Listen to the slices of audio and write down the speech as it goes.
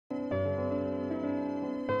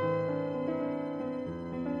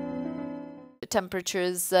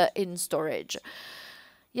temperatures in storage.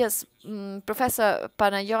 Yes, Professor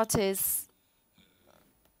Panayotis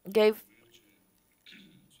gave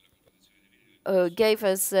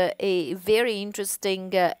us a very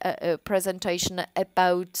interesting presentation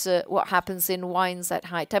about what happens in wines at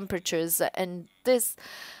high temperatures. And this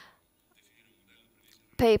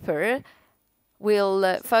paper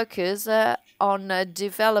will focus on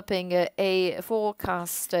developing a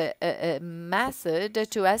forecast method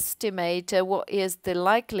to estimate what is the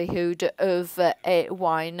likelihood of a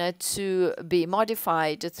wine to be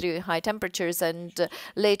modified through high temperatures. And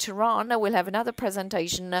later on, we'll have another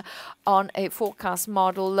presentation on a forecast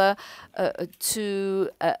model to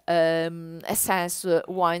assess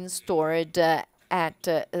wine stored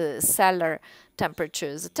at cellar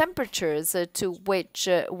temperatures to which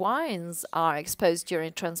wines are exposed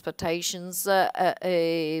during transportations are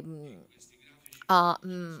a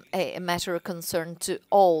matter of concern to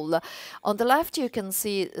all. On the left, you can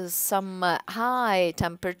see some high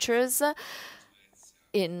temperatures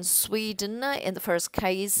in Sweden in the first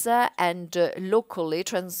case, and locally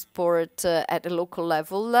transport at a local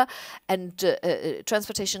level, and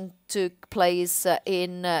transportation took place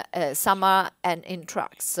in summer and in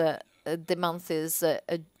trucks. The month is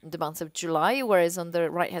the month of July, whereas on the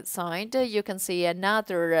right-hand side you can see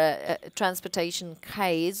another transportation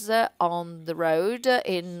case on the road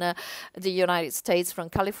in the United States from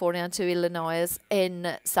California to Illinois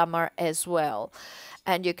in summer as well.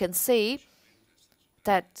 And you can see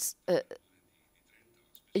that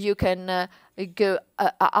you can go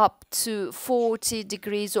up to 40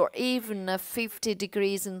 degrees or even 50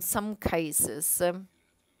 degrees in some cases.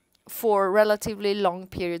 For relatively long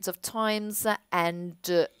periods of times and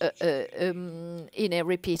in a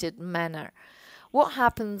repeated manner. What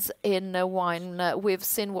happens in wine? We've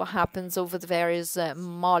seen what happens over the various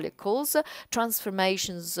molecules.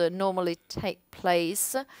 Transformations normally take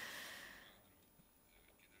place.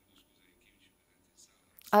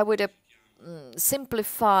 I would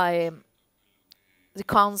simplify the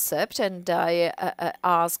concept, and I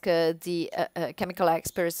ask the chemical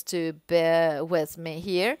experts to bear with me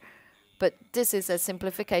here. But this is a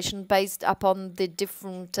simplification based upon the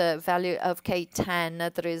different value of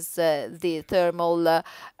K10. That is the thermal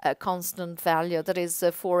constant value. That is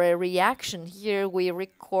for a reaction. Here we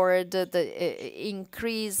record the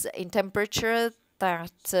increase in temperature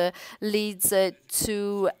that leads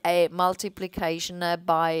to a multiplication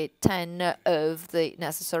by 10 of the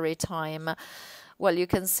necessary time. Well, you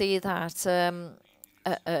can see that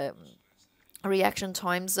reaction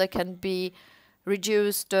times can be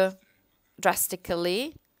reduced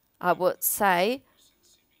drastically, I would say,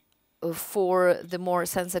 for the more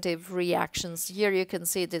sensitive reactions. Here you can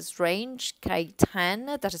see this range,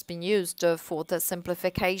 K10, that has been used for the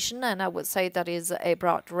simplification, and I would say that is a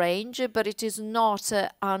broad range, but it is not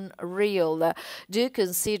unreal. Do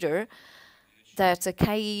consider that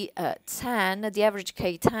K10, the average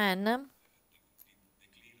K10,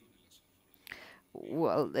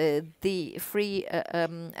 well, the free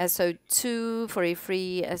SO2 for a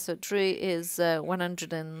free SO3 is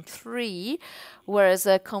 103, whereas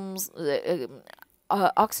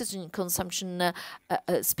oxygen consumption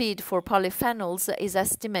speed for polyphenols is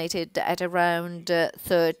estimated at around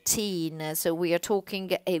 13. So we are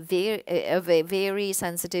talking of a very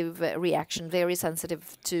sensitive reaction, very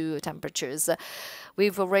sensitive to temperatures.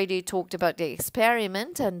 We've already talked about the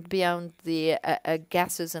experiment, and beyond the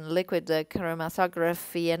gases and liquid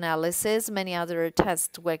chromatography analysis, many other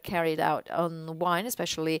tests were carried out on wine,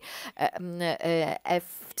 especially FTIR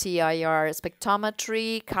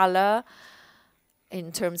spectrometry, color,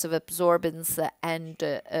 in terms of absorbance, and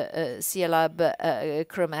CLAB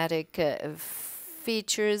chromatic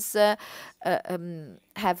features,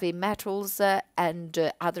 heavy metals,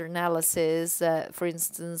 and other analysis, for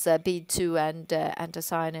instance, B2 and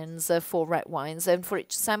anthocyanins for red wines. And for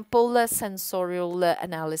each sample, sensorial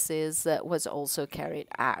analysis was also carried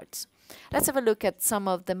out. Let's have a look at some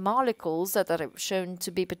of the molecules that are shown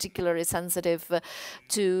to be particularly sensitive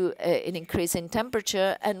to an increase in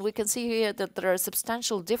temperature. And we can see here that there are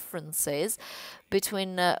substantial differences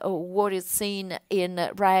between what is seen in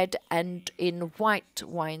red and in white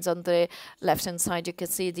wines. On the left-hand side, you can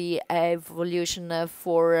see the evolution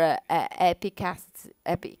for epicats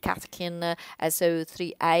epicatechin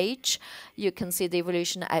SO3H. You can see the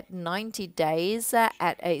evolution at 90 days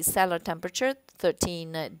at a cellar temperature,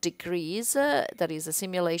 13 degrees. That is a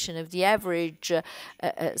simulation of the average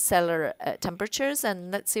cellar temperatures.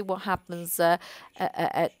 And let's see what happens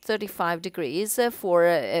at 35 degrees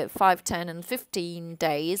for 5, 10, and 15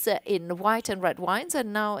 days in white and red wines.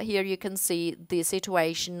 And now here you can see the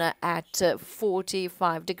situation at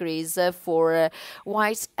 45 degrees for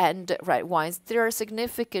white and red wines. There are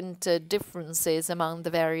significant differences among the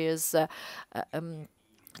various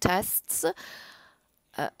tests.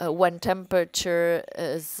 When temperature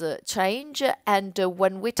is change and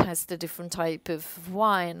when we test a different type of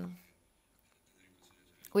wine.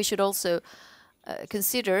 We should also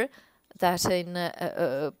consider that in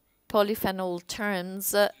polyphenol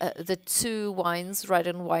terms, the two wines, red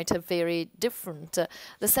and white, are very different.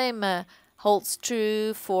 The same holds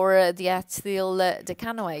true for the ethyl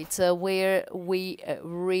decanoate, where we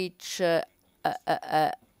reach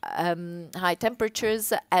high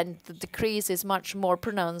temperatures, and the decrease is much more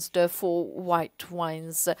pronounced for white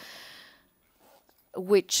wines,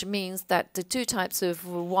 which means that the two types of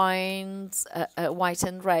wines, white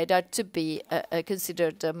and red, are to be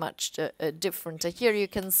considered much different. Here you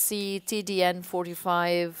can see TDN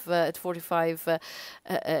 45 at 45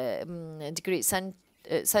 degrees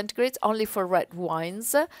centigrade only for red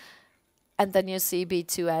wines, and then you see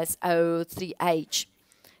B2SO3H.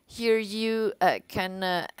 Here you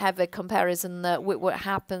can have a comparison with what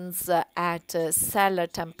happens at cellar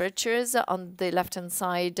temperatures. On the left-hand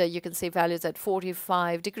side, you can see values at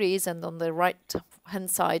 45 degrees, and on the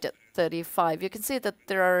right-hand side at 35. You can see that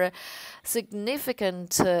there are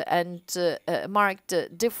significant and marked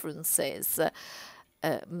differences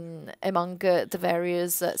among the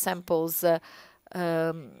various samples.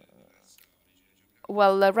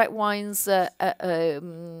 Well, red wines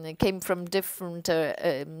came from different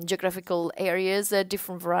geographical areas,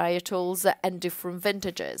 different varietals, and different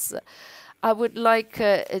vintages. I would like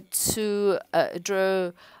to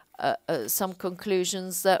draw some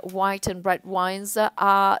conclusions that white and red wines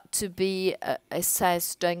are to be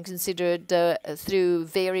assessed and considered through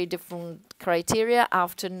very different criteria.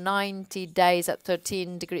 After 90 days at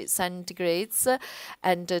 13 degrees centigrades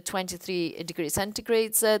and 23 degrees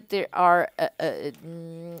centigrades, there are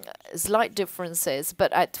slight differences,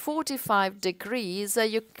 but at 45 degrees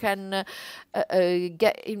you can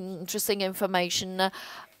get interesting information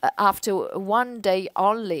after 1 day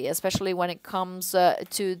only, especially when it comes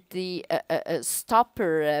to the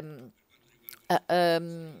stopper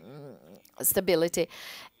stability.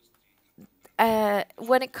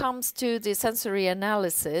 When it comes to the sensory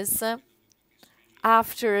analysis,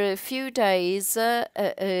 after a few days,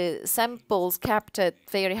 samples kept at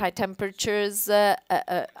very high temperatures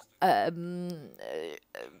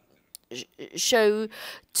show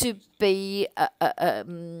to be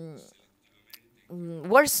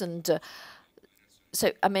worsened.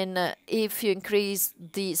 So, I mean, if you increase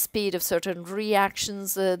the speed of certain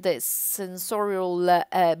reactions, the sensorial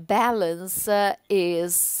balance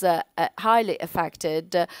is highly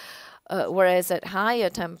affected. Whereas at higher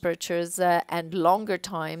temperatures and longer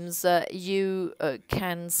times, you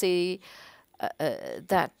can see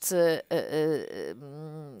that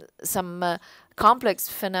some complex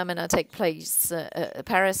phenomena take place,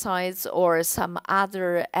 parasites or some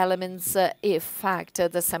other elements affect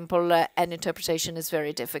the sample, and interpretation is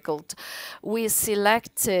very difficult. We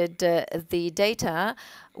selected the data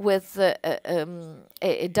with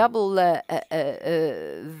a double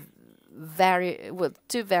with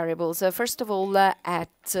two variables. First of all, at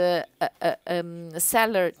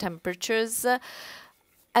cellar temperatures,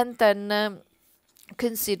 and then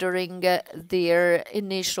considering their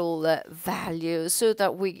initial value, so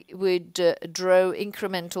that we would draw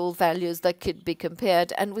incremental values that could be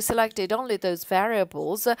compared. And we selected only those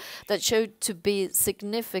variables that showed to be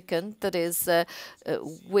significant, that is,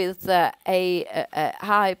 with a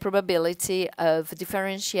high probability of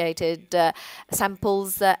differentiated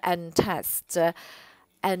samples and tests.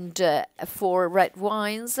 And for red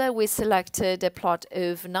wines, we selected a plot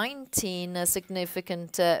of 19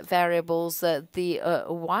 significant variables. The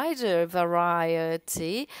wider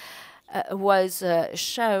variety was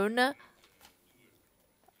shown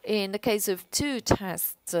in the case of two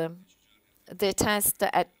tests. The test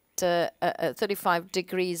at 35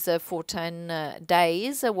 degrees for 10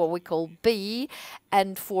 days, what we call B,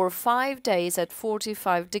 and for 5 days at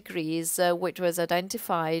 45 degrees, which was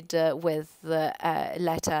identified with the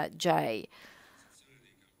letter J.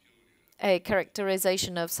 A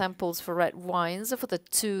characterization of samples for red wines for the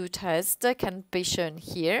two tests can be shown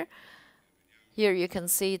here. Here you can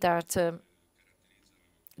see that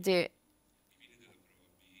the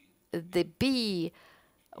the B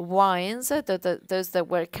wines, those that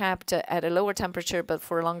were kept at a lower temperature but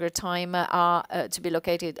for a longer time, are to be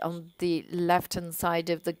located on the left-hand side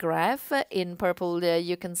of the graph. In purple,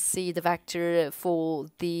 you can see the vector for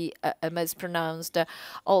the most pronounced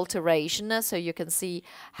alteration. So you can see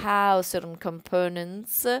how certain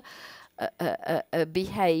components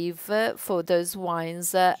behave for those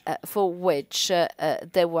wines for which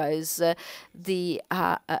there was the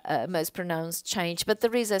most pronounced change. But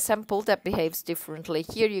there is a sample that behaves differently.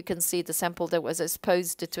 Here you can see the sample that was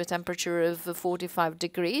exposed to a temperature of 45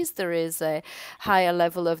 degrees. There is a higher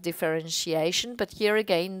level of differentiation, but here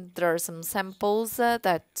again there are some samples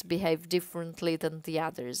that behave differently than the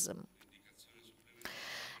others.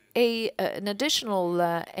 An additional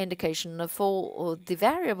indication for the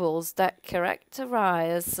variables that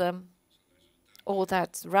characterize, or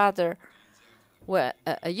that rather were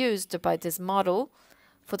used by this model.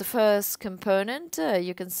 For the first component,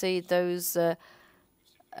 you can see those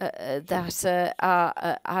that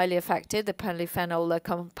are highly affected, the polyphenol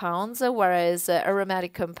compounds, whereas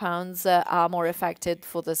aromatic compounds are more affected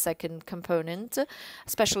for the second component,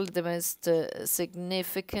 especially the most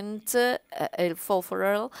significant,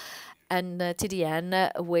 sulfurol and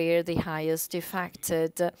TDN, were the highest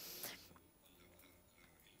affected.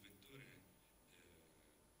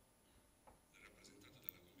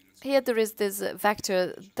 Here there is this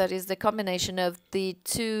vector that is the combination of the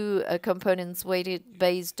two components weighted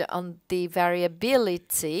based on the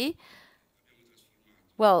variability.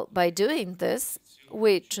 Well, by doing this,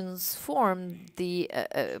 we transform the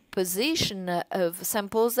position of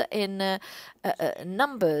samples in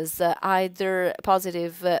numbers, either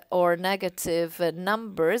positive or negative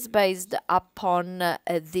numbers, based upon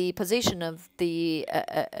the position of the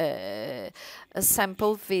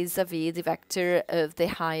sample vis-a-vis the vector of the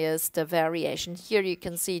highest variation. Here you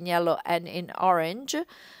can see in yellow and in orange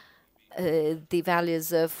the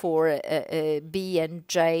values for B and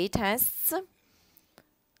J tests.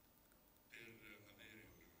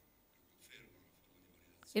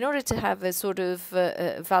 In order to have a sort of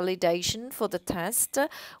validation for the test,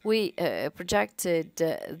 we projected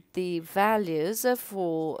the values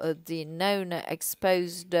for the known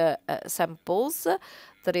exposed samples,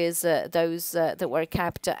 that is, those that were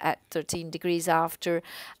kept at 13 degrees after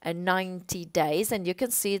 90 days, and you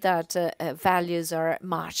can see that values are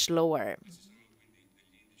much lower.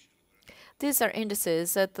 These are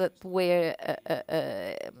indices that were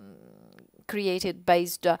created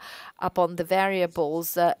based upon the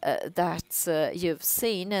variables that you've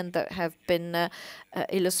seen and that have been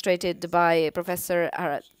illustrated by Professor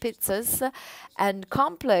Pizzas. And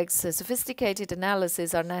complex, sophisticated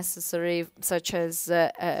analyses are necessary, such as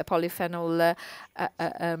polyphenol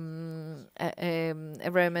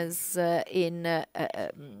aromas in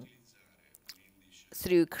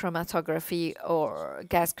through chromatography or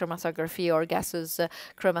gas chromatography or gaseous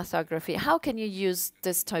chromatography. How can you use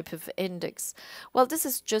this type of index? Well, this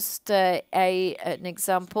is just an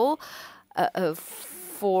example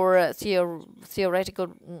for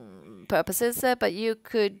theoretical purposes, but you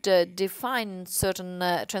could define certain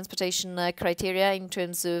transportation criteria in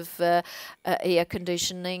terms of air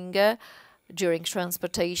conditioning during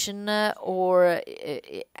transportation or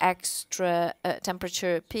extra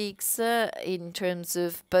temperature peaks in terms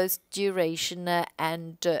of both duration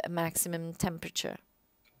and maximum temperature.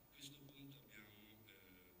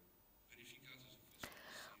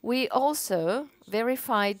 We also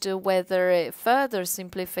verified whether a further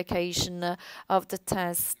simplification of the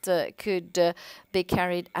test could be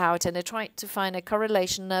carried out, and I tried to find a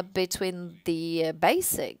correlation between the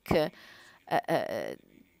basic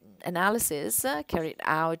analysis carried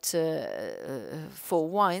out for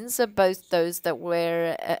wines, both those that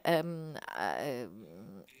were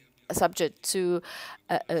subject to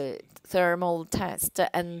thermal test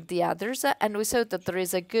and the others, and we saw that there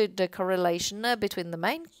is a good correlation between the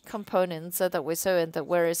main components that we saw and that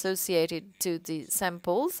were associated to the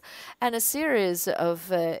samples, and a series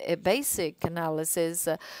of basic analysis,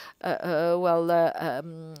 SO2,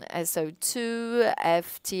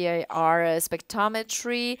 FTIR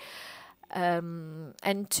spectrometry,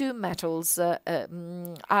 and two metals,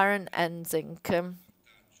 iron and zinc.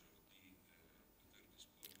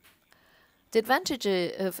 The advantage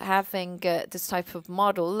of having this type of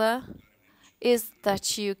model is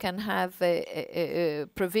that you can have a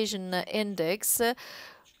provision index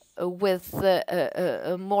with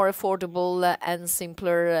more affordable and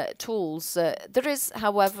simpler tools. There is,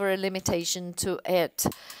 however, a limitation to it.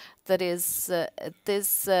 that is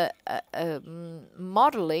this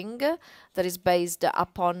modeling that is based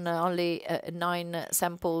upon only 9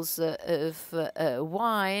 samples of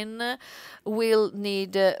wine will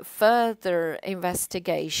need further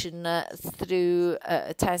investigation through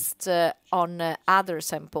tests on other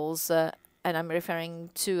samples. And I'm referring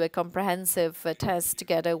to a comprehensive test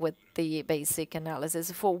together with the basic analysis.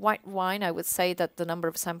 For white wine, I would say that the number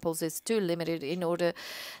of samples is too limited in order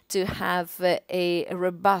to have a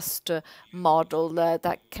robust model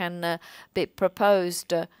that can be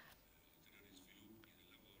proposed.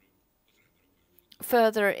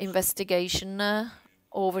 Further investigation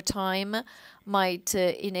over time might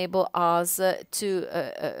enable us to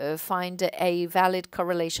find a valid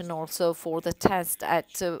correlation also for the test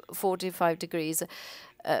at 45 degrees.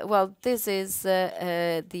 Well, this is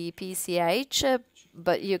the PCH,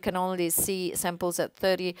 but you can only see samples at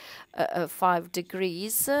 35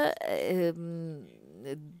 degrees. Here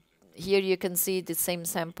you can see the same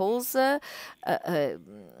samples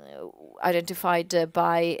identified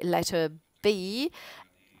by letter B.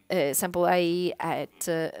 Sample A at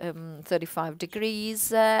 35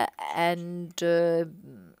 degrees and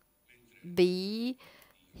B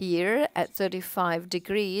here at 35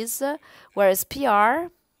 degrees, whereas PR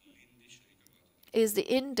is the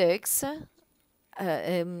index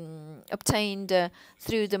obtained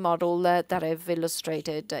through the model that I've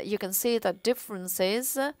illustrated. You can see that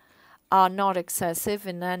differences are not excessive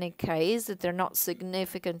in any case, they're not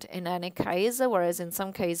significant in any case, whereas in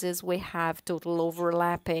some cases we have total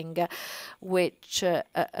overlapping, which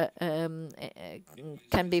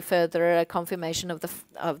can be further a confirmation of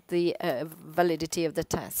the validity of the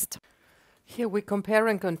test. Here we compare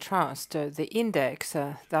and contrast the index,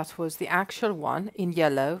 that was the actual one in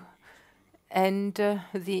yellow, and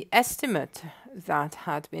the estimate that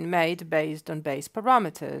had been made based on base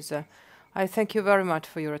parameters. I thank you very much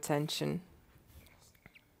for your attention.